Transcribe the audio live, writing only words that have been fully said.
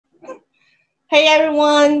Hey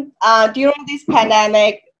everyone, during this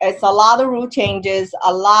pandemic, it's a lot of rule changes,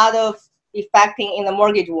 a lot of affecting in the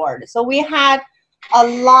mortgage world. So we had a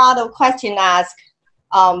lot of questions asked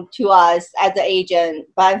to us as the agent,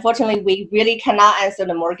 but unfortunately we really cannot answer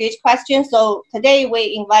the mortgage question. So today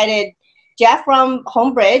we invited Jeff from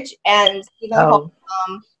HomeBridge and Stephen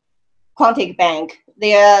from Quontic Bank.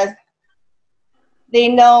 They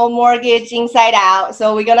know mortgage inside out,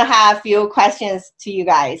 so we're gonna have a few questions to you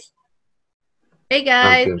guys. Hey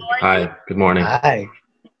guys. Hi, good morning. Hi.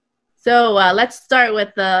 So let's start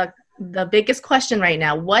with the biggest question right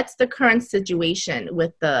now. What's the current situation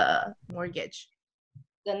with the mortgage?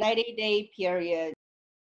 The 90-day period,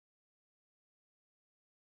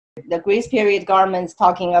 the grace period government's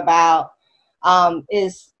talking about,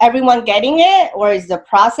 is everyone getting it, or is the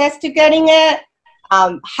process to getting it?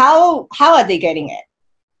 How are they getting it?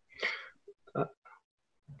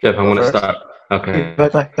 Jeff, I want to start. Okay. Go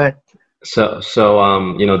ahead. So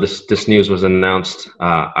you know, this news was announced.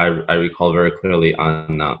 I recall very clearly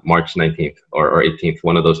on March 19th or 18th,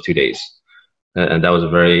 one of those 2 days, and that was a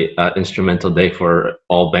very instrumental day for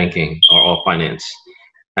all banking or all finance.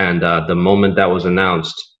 And the moment that was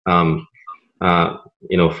announced, you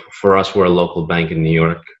know, for us, we're a local bank in New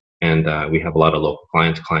York, and we have a lot of local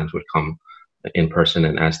clients. Clients would come in person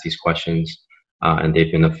and ask these questions, and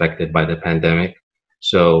they've been affected by the pandemic.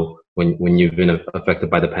 So when you've been affected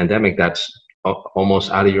by the pandemic, that's almost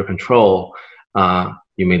out of your control.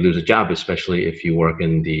 You may lose a job, especially if you work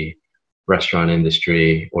in the restaurant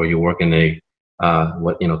industry or you work in a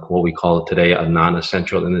what we call today a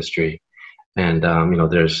non-essential industry. And you know,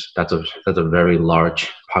 that's a very large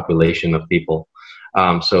population of people.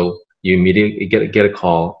 So you immediately get a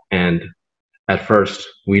call, and at first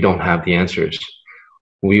we don't have the answers.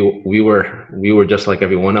 We were just like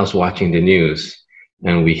everyone else watching the news.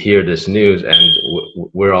 And we hear this news, and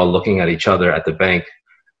we're all looking at each other at the bank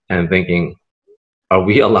and thinking, are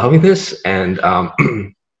we allowing this? And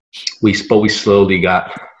we slowly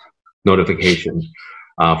got notification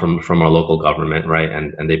from our local government, right?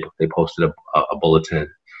 And they posted a bulletin.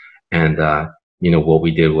 And you know, what we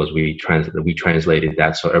did was we translated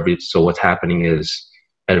that. So what's happening is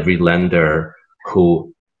every lender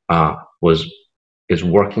who is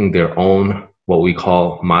working their own what we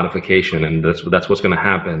call modification, and that's what's going to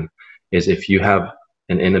happen is if you have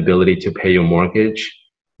an inability to pay your mortgage,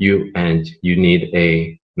 you need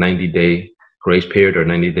a 90-day grace period or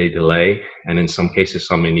 90-day delay, and in some cases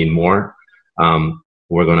some may need more,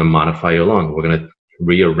 we're going to modify your loan. We're going to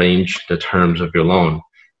rearrange the terms of your loan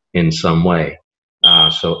in some way.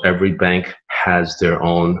 So every bank has their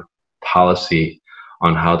own policy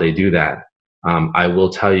on how they do that. I will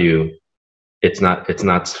tell you, it's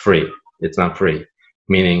not free. It's not free,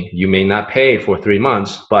 meaning you may not pay for 3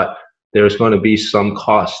 months, but there's going to be some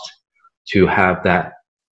cost to have that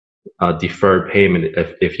deferred payment,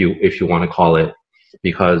 if you want to call it,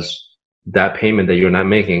 because that payment that you're not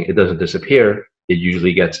making, it doesn't disappear. It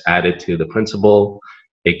usually gets added to the principal.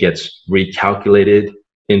 It gets recalculated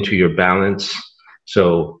into your balance.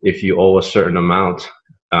 So if you owe a certain amount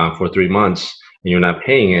for 3 months and you're not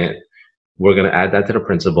paying it, we're going to add that to the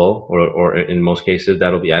principal, or in most cases,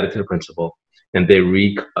 that'll be added to the principal, and they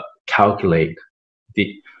recalculate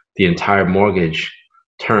the entire mortgage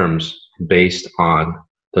terms based on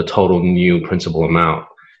the total new principal amount.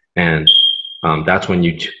 And that's when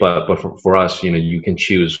but for us, you know, you can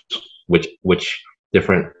choose which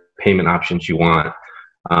different payment options you want,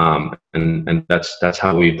 and that's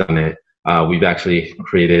how we've done it. We've actually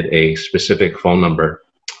created a specific phone number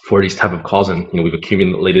for these type of calls, and you know, we've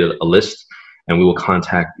accumulated a list, and we will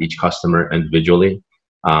contact each customer individually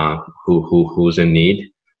who's in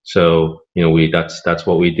need. So you know, that's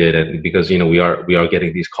what we did, and because you know, we are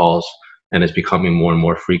getting these calls, and it's becoming more and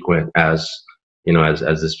more frequent as you know, as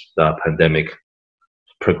this pandemic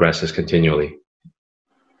progresses continually.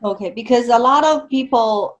 Okay, because a lot of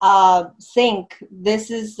people think this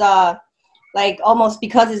is like almost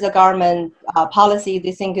because it's a government policy,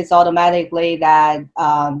 they think it's automatically that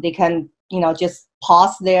they can, you know, just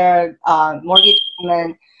pause their mortgage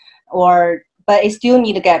payment, but it still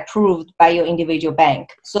need to get approved by your individual bank.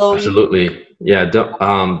 So absolutely, yeah.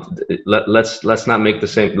 Let's not make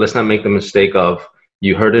the mistake of,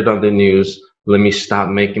 you heard it on the news, let me stop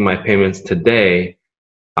making my payments today.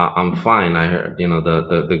 I'm fine. I heard, you know,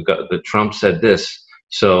 the Trump said this.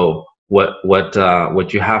 So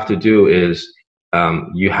what you have to do is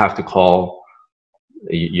you have to call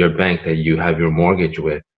your bank that you have your mortgage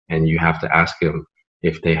with, and you have to ask them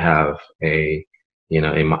if they have a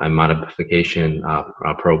modification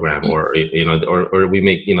program, or you know, or we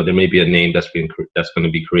make, you know, there may be a name that's going to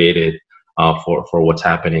be created for what's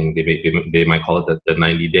happening. They might call it the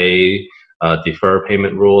 90-day defer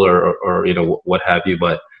payment rule or you know, what have you.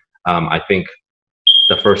 But I think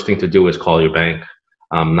the first thing to do is call your bank.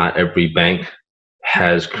 Not every bank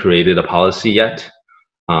has created a policy yet.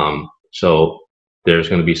 So there's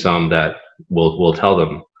going to be some that will tell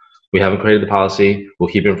them, we haven't created the policy, we'll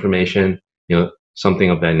keep information, you know, something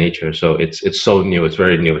of that nature. So it's so new, it's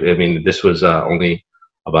very new. I mean, this was only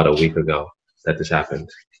about a week ago that this happened.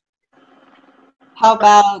 How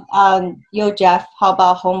about you, Jeff? How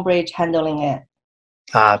about HomeBridge handling it?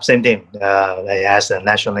 Same thing. As the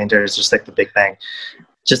national lender, it's just like the big bank.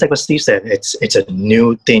 Just like what Steve said, it's a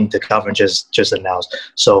new thing the government just announced.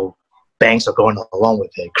 So banks are going along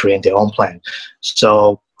with it, creating their own plan.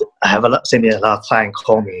 So I have a lot of clients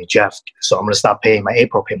call me, Jeff, so I'm going to stop paying my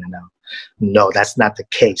April payment now. No, that's not the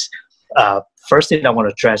case. First thing I want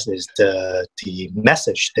to address is the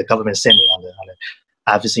message the government sent me on it.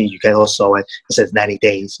 Obviously, you guys all saw it. It says 90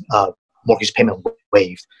 days mortgage payment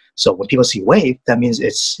waived. So when people see waived, that means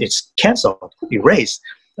it's canceled, erased.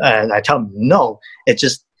 And I tell them, no, it's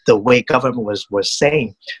just the way government was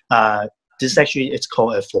saying. This actually, it's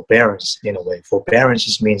called a forbearance in a way. Forbearance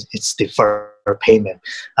just means it's deferred payment.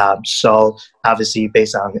 So obviously,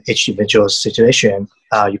 based on each individual situation,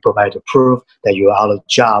 you provide the proof that you're out of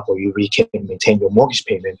job or you really can't maintain your mortgage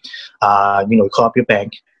payment. You know, call up your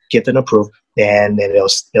bank, get them approved, and then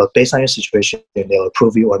they'll based on your situation, they'll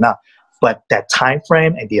approve you or not. But that time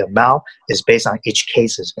frame and the amount is based on each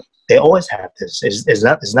cases. They always have this.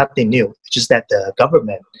 It's nothing new. It's just that the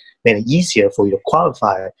government made it easier for you to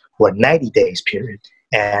qualify for a 90 days period,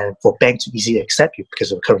 and for banks to easily accept you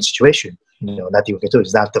because of the current situation. You know, nothing we can do.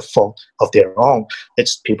 It's not the fault of their own.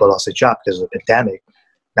 It's people lost their job because of the pandemic.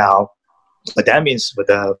 Now, what that means with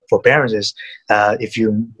the forbearance is, if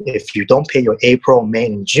you don't pay your April, May,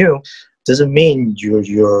 and June, doesn't mean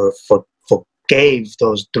you're forgave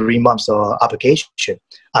those 3 months of obligation.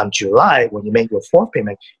 On July, when you make your fourth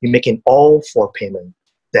payment, you're making all four payments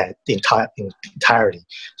that entirely.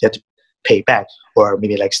 You have to pay back, or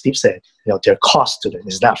maybe like Steve said, you know, their cost to them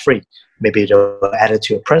is not free. Maybe they'll add it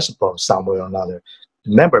to your principal somewhere or another.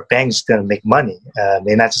 Remember, banks gonna make money.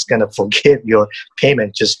 They're not just gonna forgive your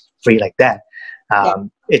payment just free like that.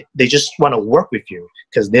 They just want to work with you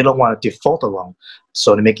because they don't want to default alone.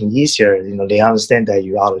 So to make it easier, you know, they understand that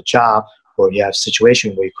you're out of job or you have a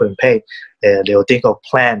situation where you couldn't pay, they'll think of a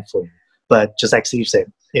plan for you. But just like Steve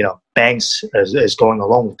said, you know, banks is going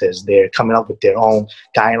along with this. They're coming up with their own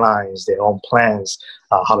guidelines, their own plans,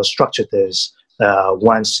 how to structure this.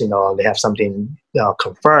 Once, you know, they have something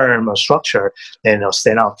confirmed or structured, then they'll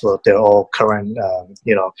stand out for their all current,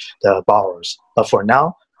 you know, the borrowers. But for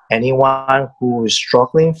now, anyone who is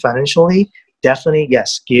struggling financially, definitely,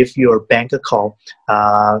 yes, give your bank a call.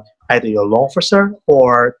 Either your loan officer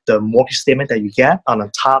or the mortgage statement that you get on the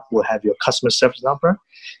top will have your customer service number.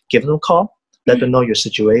 Give them a call, let them know your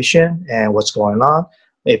situation and what's going on.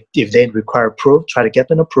 If they require proof, try to get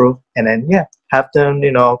them approved, and then have them,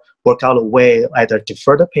 you know, work out a way, either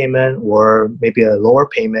defer the payment or maybe a lower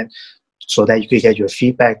payment, so that you could get your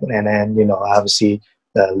feedback, and then, you know, obviously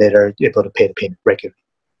later you're able to pay the payment regularly.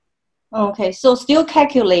 Okay, so still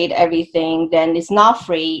calculate everything, then it's not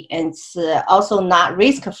free, and it's also not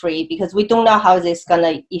risk-free because we don't know how this is going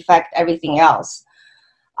to affect everything else.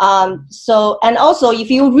 So, and also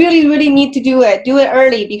if you really, really need to do it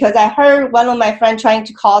early, because I heard one of my friends trying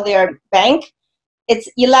to call their bank. It's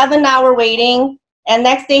 11-hour waiting, and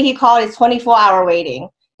next day he called, it's 24-hour waiting.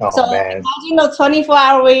 Oh, so man. imagine,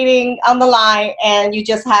 24-hour waiting on the line, and you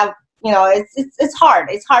just have, you know, it's hard.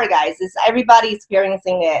 It's hard, guys. Everybody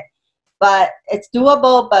experiencing it. But it's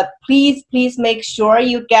doable, but please make sure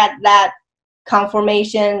you get that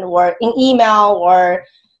confirmation or in email or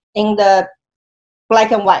in the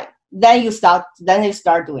black and white. Then you start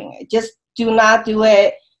doing it. Just do not do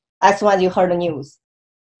it as soon as you heard the news.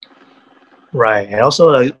 Right, and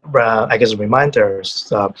also, I guess a reminder,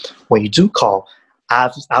 when you do call,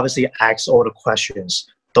 obviously ask all the questions.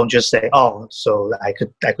 Don't just say, oh, so I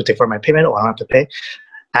could defer my payment or I don't have to pay.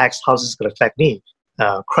 Ask, how's this going to affect me?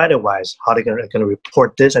 Credit-wise, how they're going to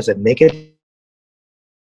report this as a negative,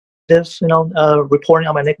 you know, reporting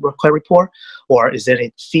on my negative credit report, or is there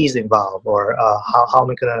any fees involved, or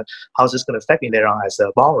how's this going to affect me later on as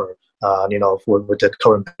a borrower? You know, with the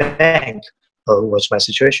current bank, what's my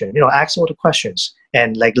situation? You know, ask all the questions,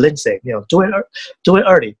 and like Lynn said, you know, do it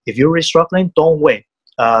early. If you're really struggling, don't wait.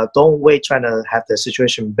 Don't wait trying to have the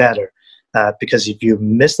situation better. Because if you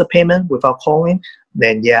miss the payment without calling,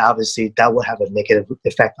 then obviously that will have a negative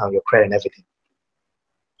effect on your credit and everything.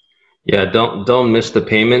 Yeah, don't miss the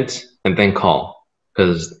payment and then call,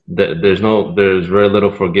 because there's very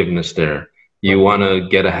little forgiveness there. you want to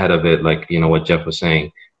get ahead of it, like what Jeff was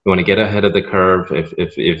saying. You want to get ahead of the curve.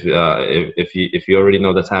 If you already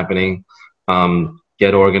know that's happening,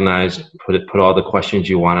 get organized. Put all the questions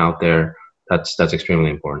you want out there. That's extremely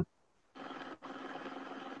important.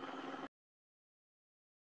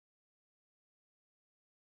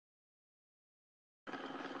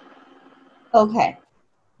 Okay.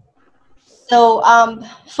 So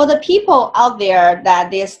for the people out there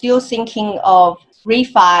that they're still thinking of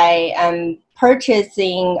refi and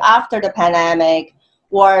purchasing after the pandemic,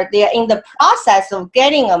 or they're in the process of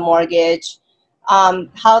getting a mortgage,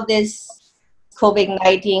 how this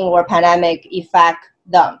COVID-19 or pandemic affect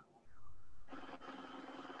them?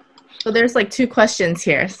 So there's like two questions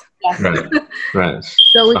here. Yes. Right.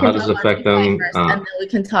 So how does it affect them? First, and then we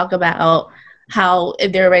can talk about how,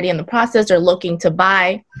 if they're already in the process or looking to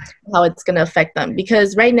buy, how it's going to affect them.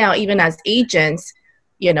 Because right now, even as agents,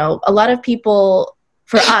 a lot of people,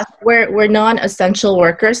 for us, we're non-essential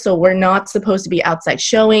workers, so we're not supposed to be outside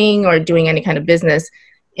showing or doing any kind of business,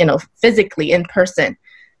 physically in person.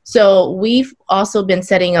 So we've also been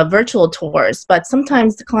setting up virtual tours, but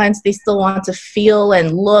sometimes the clients, they still want to feel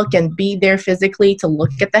and look and be there physically to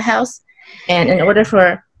look at the house. And in order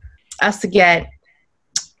for us to get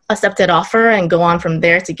accepted offer and go on from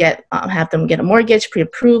there to get have them get a mortgage,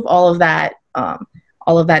 pre-approve, all of that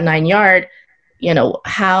 9 yard,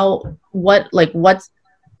 how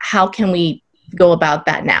can we go about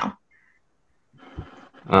that now?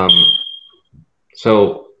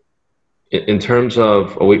 So in terms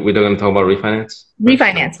of, we're going to talk about refinance?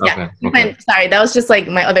 Refinance, yeah. Okay. Sorry, that was just like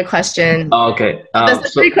my other question. Oh, okay.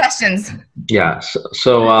 Those three questions. Yeah.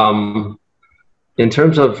 So in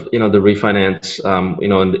terms of, the refinance,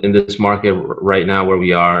 in this market right now where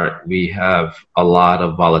we are, we have a lot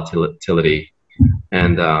of volatility.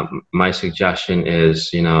 And my suggestion is,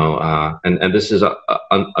 and this is,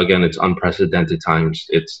 again, it's unprecedented times.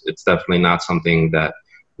 It's definitely not something that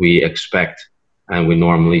we expect and we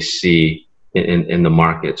normally see in the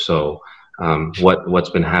market. So what's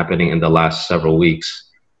been happening in the last several weeks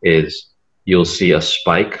is you'll see a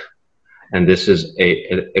spike, and this is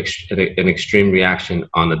an extreme reaction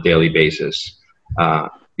on a daily basis.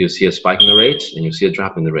 You'll see a spike in the rates and you'll see a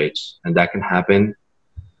drop in the rates, and that can happen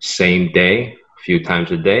same day, a few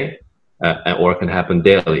times a day, or it can happen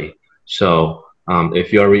daily. So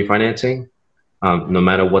if you're refinancing, no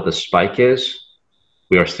matter what the spike is,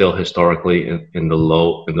 we are still historically in the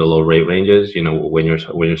low rate ranges. When you're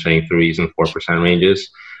saying 3s and 4% ranges,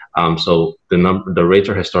 so the rates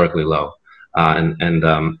are historically low, and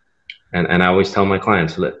I always tell my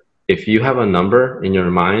clients, if you have a number in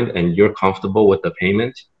your mind and you're comfortable with the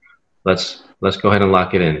payment, let's go ahead and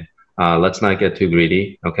lock it in. Let's not get too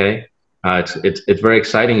greedy, okay? It's very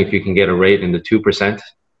exciting if you can get a rate in the 2%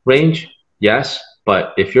 range, yes,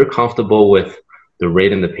 but if you're comfortable with the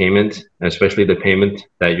rate and the payment, especially the payment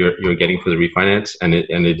that you're getting for the refinance, and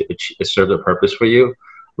it serves a purpose for you,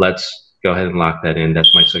 let's go ahead and lock that in.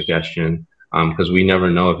 That's my suggestion, because we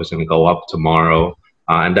never know if it's going to go up tomorrow,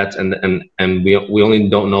 and we only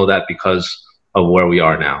don't know that because of where we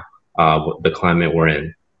are now, the climate we're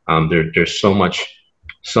in. There's so much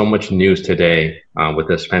news today with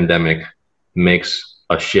this pandemic makes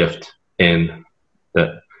a shift in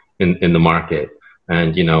the market,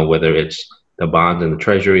 and whether it's the bonds and the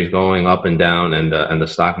treasuries going up and down, and the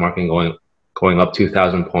stock market going up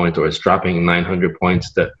 2,000 points, or it's dropping 900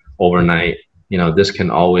 points overnight. This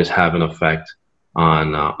can always have an effect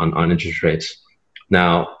on interest rates.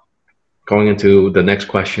 Now, going into the next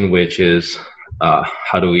question, which is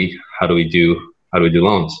how do we do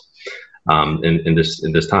loans in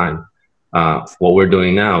this time? What we're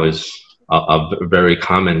doing now is very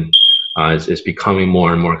common. It's becoming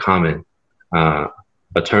more and more common.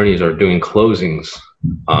 Attorneys are doing closings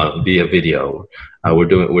via video.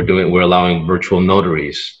 We're allowing virtual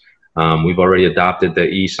notaries. We've already adopted the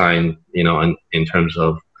e-sign, in terms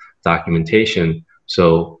of documentation.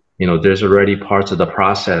 So, there's already parts of the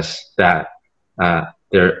process that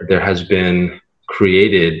there has been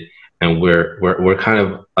created, and we're kind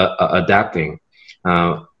of adapting.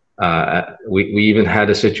 We even had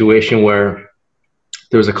a situation where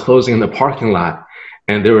there was a closing in the parking lot,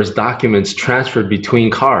 and there was documents transferred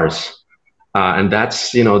between cars, and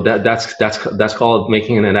that's called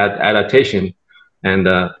making an adaptation. And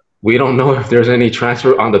we don't know if there's any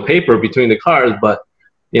transfer on the paper between the cars, but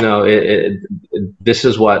this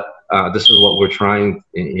is what we're trying,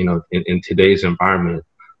 in today's environment,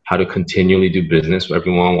 how to continually do business.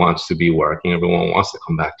 Everyone wants to be working. Everyone wants to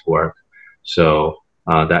come back to work. So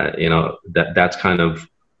that's kind of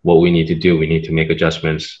what we need to do. We need to make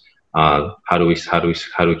adjustments. How do we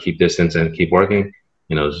keep distance and keep working?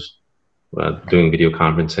 doing video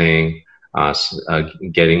conferencing,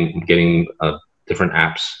 getting different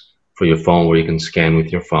apps for your phone where you can scan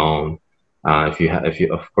with your phone. If you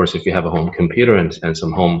have a home computer and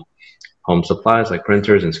some home supplies like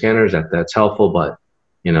printers and scanners, that's helpful. But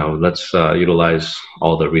let's utilize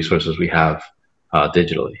all the resources we have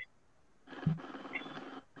digitally.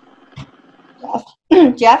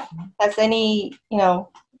 Jeff, has any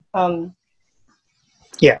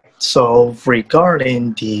Yeah, so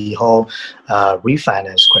regarding the whole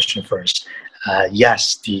refinance question first,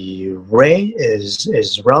 yes, the rate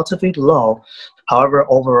is relatively low. However,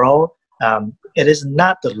 overall, it is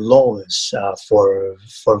not the lowest for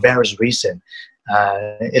various reasons.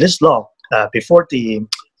 It is low. Before the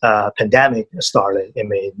pandemic started, I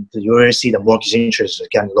mean, you already see the mortgage interest is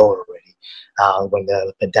getting lower already. When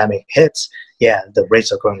the pandemic hits, yeah, the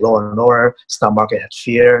rates are going lower and lower. Stock market has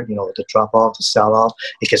fear, the drop off, the sell off,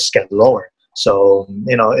 it gets get lower. So,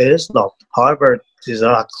 it is low. However, there's a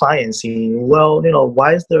lot of clients saying, well,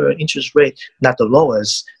 why is the interest rate not the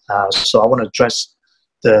lowest? So I want to address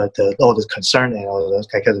all the concern and all the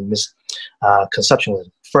kind of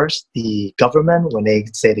misconception. First, the government, when they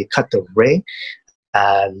say they cut the rate,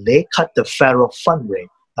 they cut the federal fund rate.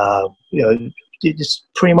 It's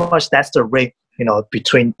pretty much that's the rate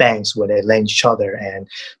between banks when they lend each other and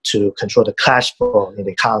to control the cash flow in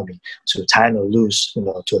the economy, to tighten or loose,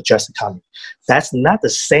 to adjust the economy. That's not the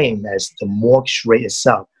same as the mortgage rate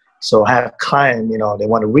itself. So I have a client, they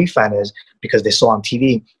want to refinance because they saw on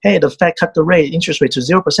TV, hey, the Fed cut the rate, interest rate to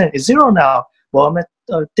 0%. It's zero now. Well, I'm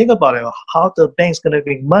gonna think about it. How the bank's gonna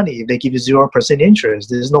make money if they give you 0% interest?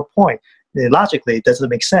 There's no point. Logically, it doesn't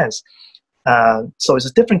make sense. So it's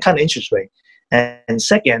a different kind of interest rate. And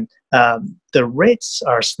second, the rates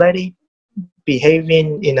are slightly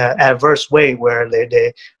behaving in an adverse way where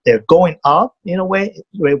they're going up in a way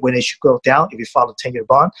when they should go down if you follow 10-year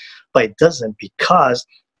bond, but it doesn't because,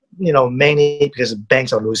 mainly because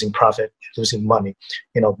banks are losing profit, losing money.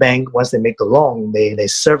 Bank, once they make the loan, they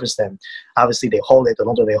service them. Obviously, they hold it. The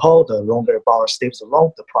longer they hold, the longer borrower stays the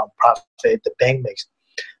loan, the profit the bank makes.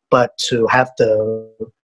 But to have the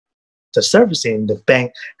servicing, the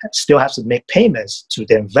bank still has to make payments to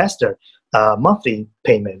the investor, monthly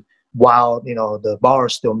payment, while the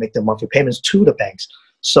borrowers still make the monthly payments to the banks.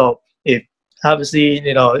 So if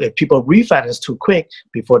people refinance too quick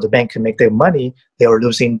before the bank can make their money, they are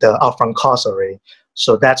losing the upfront cost already.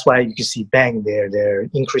 So that's why you can see bank they're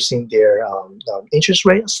increasing their interest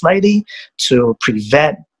rate slightly to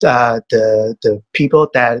prevent the people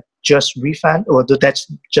that just refinance or that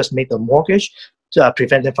just made the mortgage,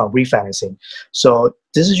 prevent them from refinancing. So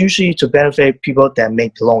this is usually to benefit people that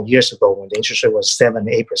made the loan years ago when the interest rate was 7,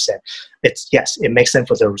 8%. It makes sense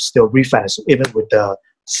for them to still refinance even with the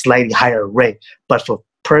slightly higher rate. But for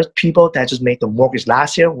people that just made the mortgage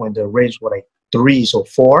last year when the rates were like 3s or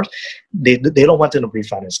 4s, they don't want them to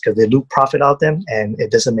refinance because they lose profit out of them and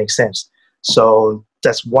it doesn't make sense. So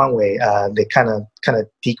that's one way they kind of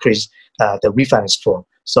decrease the refinance flow.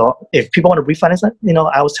 So if people want to refinance that,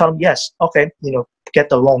 I would tell them, yes, okay, get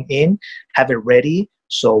the loan in, have it ready.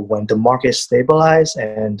 So when the market stabilizes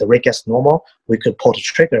and the rate gets normal, we could pull the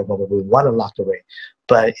trigger when we want to lock the rate.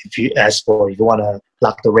 But if you want to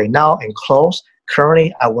lock the rate now and close,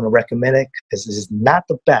 currently I wouldn't recommend it because this is not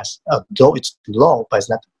the best. Though it's low, but it's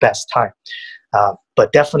not the best time.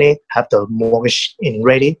 But definitely have the mortgage in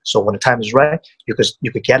ready. So when the time is right, you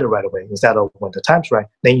could get it right away. Instead of when the time's right,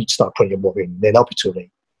 then you start putting your mortgage in. Then that'll be too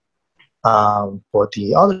late. For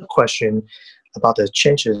the other question about the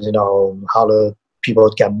changes, how the people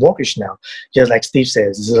get mortgage now, just like Steve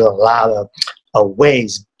says, there's a lot of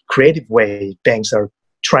ways, creative ways banks are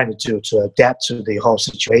trying to do to adapt to the whole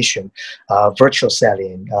situation. Virtual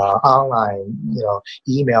selling, online,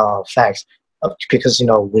 email, fax. Because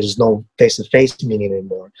there's no face-to-face meeting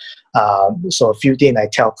anymore. So a few things I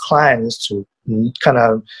tell clients to kind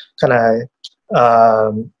of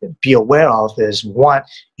be aware of is, one,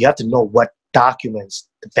 you have to know what documents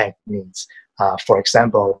the bank needs. For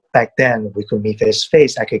example, back then we could meet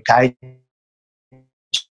face-to-face. I could guide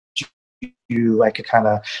you. I could kind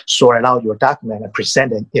of sort out your document and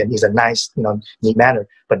present it in a nice, neat manner.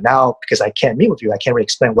 But now, because I can't meet with you, I can't really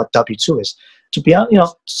explain what W-2 is. To be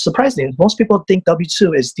honest, surprisingly, most people think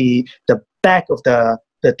W-2 is the back of the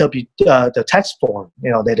tax form,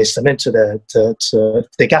 that they submit to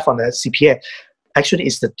they got from the CPA. Actually,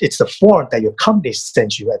 it's the form that your company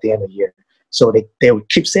sends you at the end of the year. So they would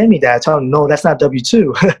keep sending me that. I tell them, no, that's not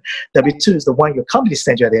W-2. W-2 is the one your company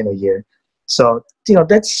sends you at the end of the year. So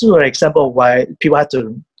that's an example of why people have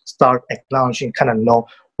to start acknowledging, kind of know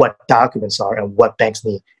what documents are and what banks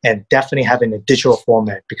need, and definitely having a digital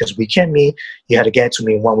format, because we can't meet. You had to get to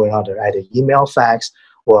me one way or another, either email, fax,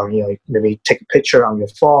 or maybe take a picture on your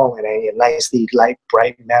phone and in a nicely light,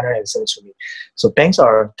 bright manner and send it to me. So banks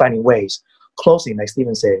are finding ways. Closing, like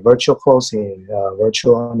Stephen said, virtual closing,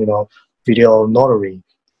 virtual video notary,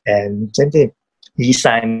 and same thing,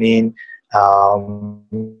 e-signing.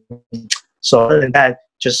 So other than that,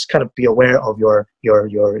 just kind of be aware of your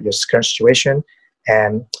current situation,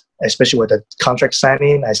 and especially with the contract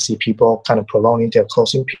signing, I see people kind of prolonging their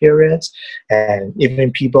closing periods, and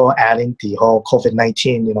even people adding the whole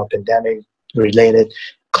COVID-19 pandemic related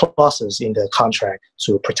clauses in the contract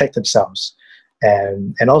to protect themselves.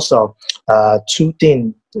 And also two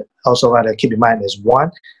things also got to keep in mind is,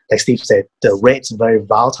 one, like Steve said, the rate's very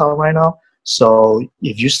volatile right now. So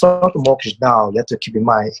if you start the mortgage now, you have to keep in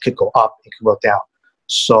mind it could go up, it could go down.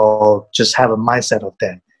 So just have a mindset of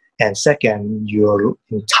that. And second, your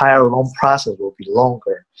entire loan process will be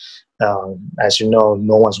longer. As you know,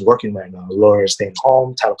 no one's working right now. Lawyers staying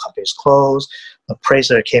home, title companies closed,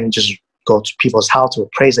 appraiser can't just go to people's house to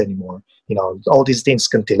appraise anymore. All these things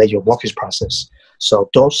can delay your mortgage process. So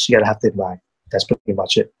those you gotta have to in mind. That's pretty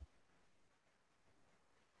much it.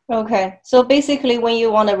 Okay, so basically, when you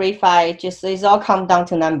want to refi, it's all come down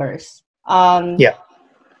to numbers. Yeah.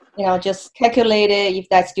 Just calculate it. If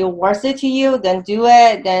that's still worth it to you, then do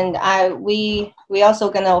it. Then we also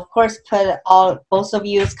gonna, of course, put both of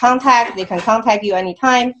you's contact. They can contact you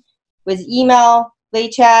anytime with email,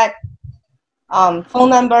 Wechat, phone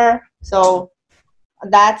number. So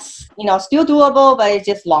that's still doable, but it's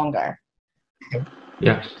just longer.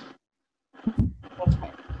 Yeah.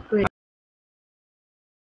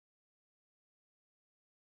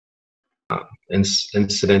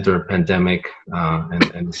 Incident or pandemic,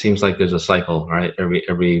 and it seems like there's a cycle, right?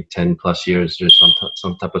 Every 10 plus years, there's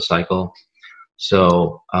some type of cycle.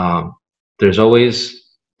 So there's always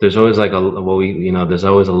like there's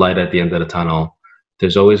always a light at the end of the tunnel.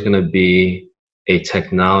 There's always going to be a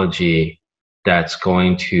technology that's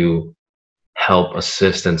going to help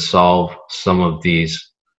assist and solve some of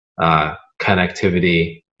these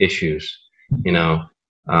connectivity issues.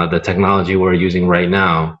 The technology we're using right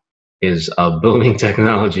now is a booming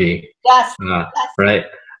technology. Yes. Right.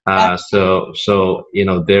 Yes. So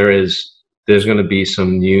there's going to be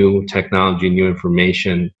some new technology, new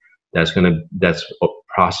information that's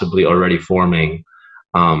possibly already forming,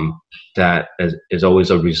 that is always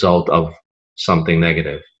a result of something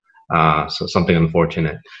negative, so something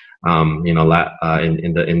unfortunate. In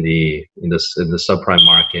the subprime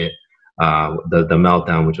market, the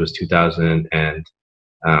meltdown, which was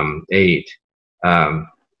 2008.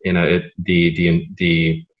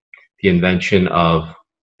 The invention of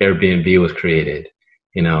Airbnb was created.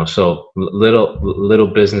 So little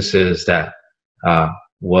businesses that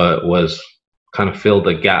was kind of filled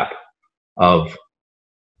the gap of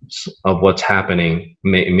what's happening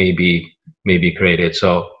may be created.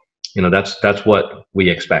 So that's what we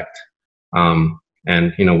expect. And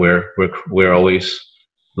we're always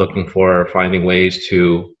looking for finding ways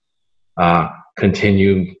to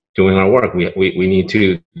continue doing our work. We need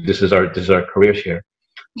to. This is our careers here.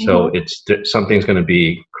 So something's going to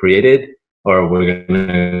be created, or we're going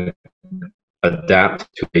to adapt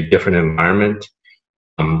to a different environment.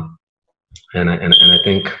 And I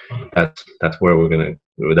think that's where we're gonna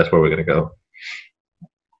go.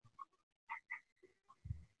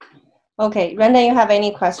 Okay, Renda, you have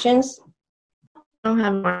any questions? I don't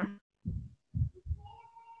have more.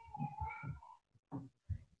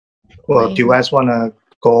 Well, do you guys want to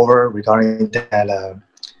go over regarding that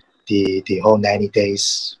the whole 90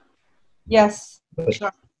 days? Yes.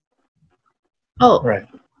 Sure. Oh, right.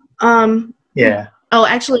 Yeah. Oh,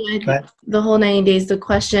 actually, the whole 90 days. The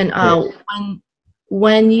question: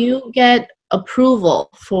 when you get approval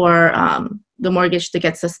for the mortgage to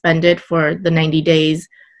get suspended for the 90 days,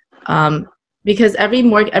 because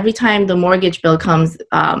every time the mortgage bill comes,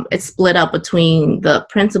 it's split up between the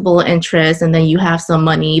principal, interest, and then you have some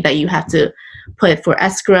money that you have to put for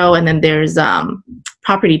escrow, and then there's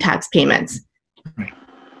property tax payments.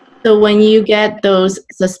 So when you get those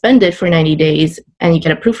suspended for 90 days and you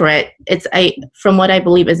get approved for it, from what I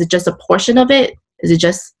believe, is it just a portion of it? Is it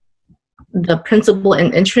just the principal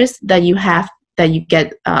and interest that you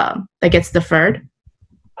get that gets deferred?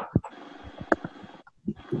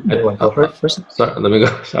 You want to go first? Sorry, let me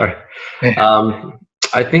go. Sorry.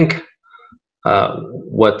 I think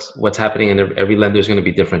what's happening, and every lender is going to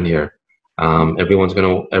be different here. Every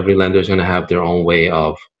lender is going to have their own way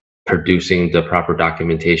of producing the proper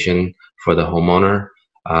documentation for the homeowner.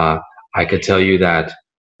 I could tell you that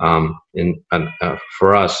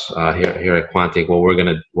For us here at Quontic, what we're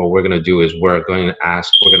gonna do is we're gonna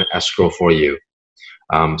escrow for you.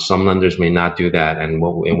 Some lenders may not do that, and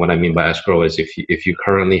what I mean by escrow is if you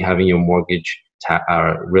currently having your mortgage,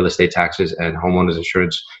 real estate taxes, and homeowners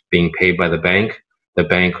insurance being paid by the bank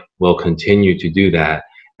will continue to do that,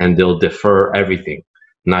 and they'll defer everything,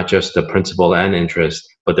 not just the principal and interest,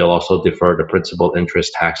 but they'll also defer the principal,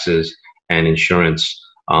 interest, taxes, and insurance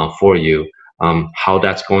for you. How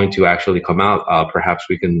that's going to actually come out, perhaps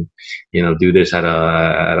we can, do this at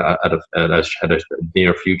a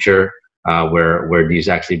near future, where these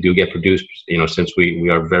actually do get produced. Since we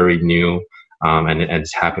are very new, and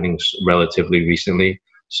it's happening relatively recently.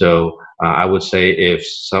 So I would say if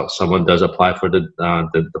someone does apply for the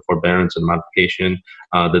forbearance and modification,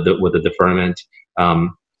 with the deferment,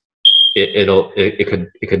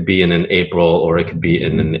 it could be in an April, or it could be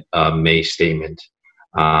in a May statement.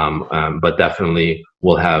 But definitely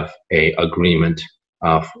we'll have a agreement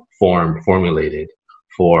formulated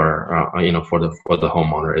for the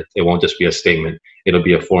homeowner. It won't just be a statement. It'll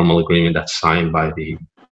be a formal agreement that's signed by the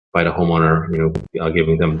homeowner,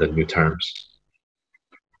 giving them the new terms.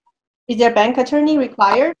 Is there a bank attorney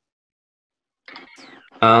required?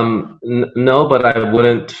 No, but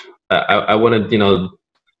I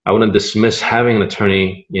wouldn't dismiss having an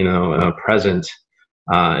attorney, present,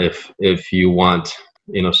 if you want,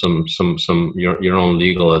 some your own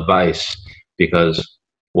legal advice, because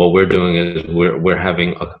what we're doing is we're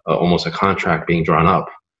having almost a contract being drawn up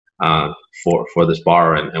for this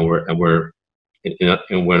borrower, and we're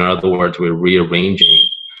in other words, we're rearranging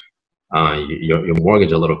your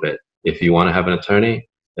mortgage a little bit. If you want to have an attorney,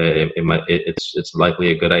 it's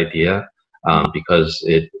likely a good idea, because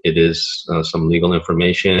it is some legal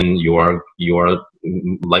information. You are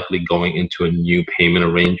likely going into a new payment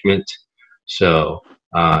arrangement. So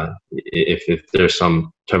if there's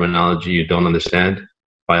some terminology you don't understand,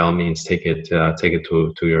 by all means, take it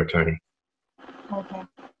to your attorney. Okay.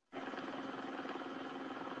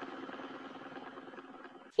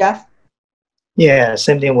 Jeff? Yeah,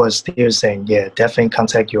 same thing was Steve saying. Yeah, definitely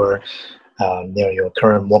contact your your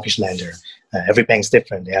current mortgage lender. Every bank's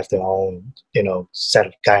different. They have their own set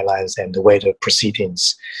of guidelines and the way the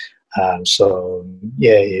proceedings. So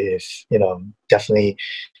yeah, if definitely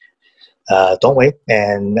don't wait.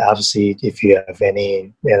 And obviously, if you have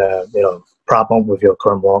any problem with your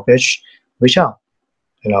current mortgage, reach out.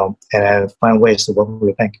 And find ways to work with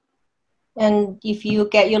your bank. And if you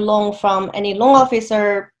get your loan from any loan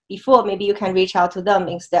officer before, maybe you can reach out to them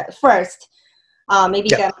instead first. Maybe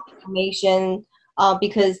get information,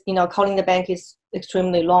 because calling the bank is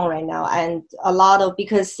extremely long right now, and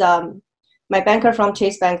because my banker from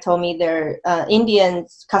Chase Bank told me their Indian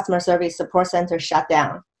customer service support center shut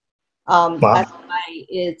down. Wow. That's why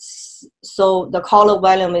the caller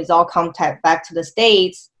volume is all contact back to the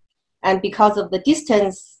States, and because of the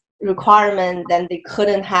distance requirement, then they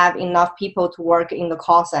couldn't have enough people to work in the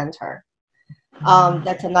call center.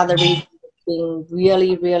 That's another reason it's been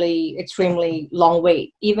really, really extremely long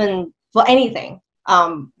wait, even for anything.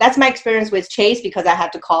 That's my experience with Chase, because I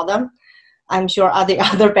had to call them. I'm sure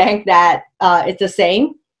other bank that it's the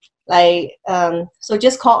same. So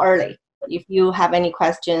just call early if you have any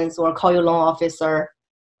questions, or call your loan officer.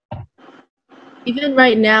 Even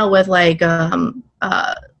right now with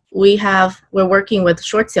we're working with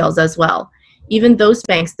short sales as well. Even those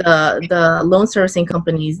banks, the loan servicing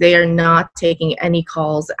companies, they are not taking any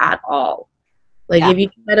calls at all. If you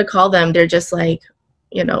try to call them, they're just like,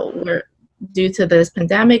 we're due to this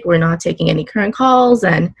pandemic, we're not taking any current calls,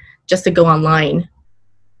 and just to go online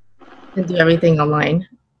and do everything online.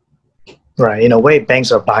 Right. In a way,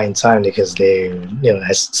 banks are buying time because they,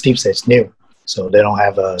 as Steve said, it's new, so they don't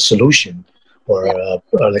have a solution or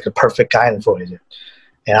like a perfect guidance for it.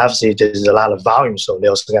 And obviously, there's a lot of volume, so they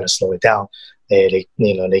also got to slow it down. They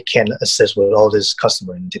can't assist with all this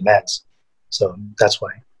customer demands, so that's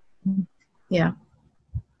why. Yeah.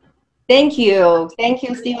 Thank you,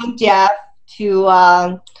 Steve and Jeff, to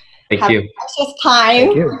Thank have you. precious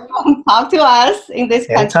time to talk to us in this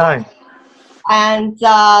time. And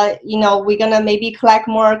we're gonna maybe collect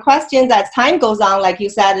more questions as time goes on. Like you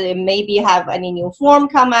said, maybe have any new form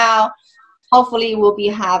come out. Hopefully,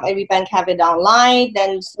 have every bank have it online,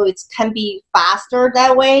 then so it can be faster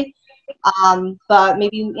that way. But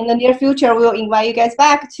maybe in the near future, we'll invite you guys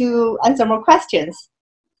back to answer more questions.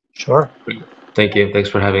 Sure. Thank you. Thanks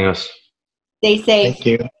for having us. Stay safe. Thank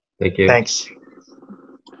you. Thank you. Thanks.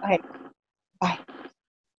 Okay.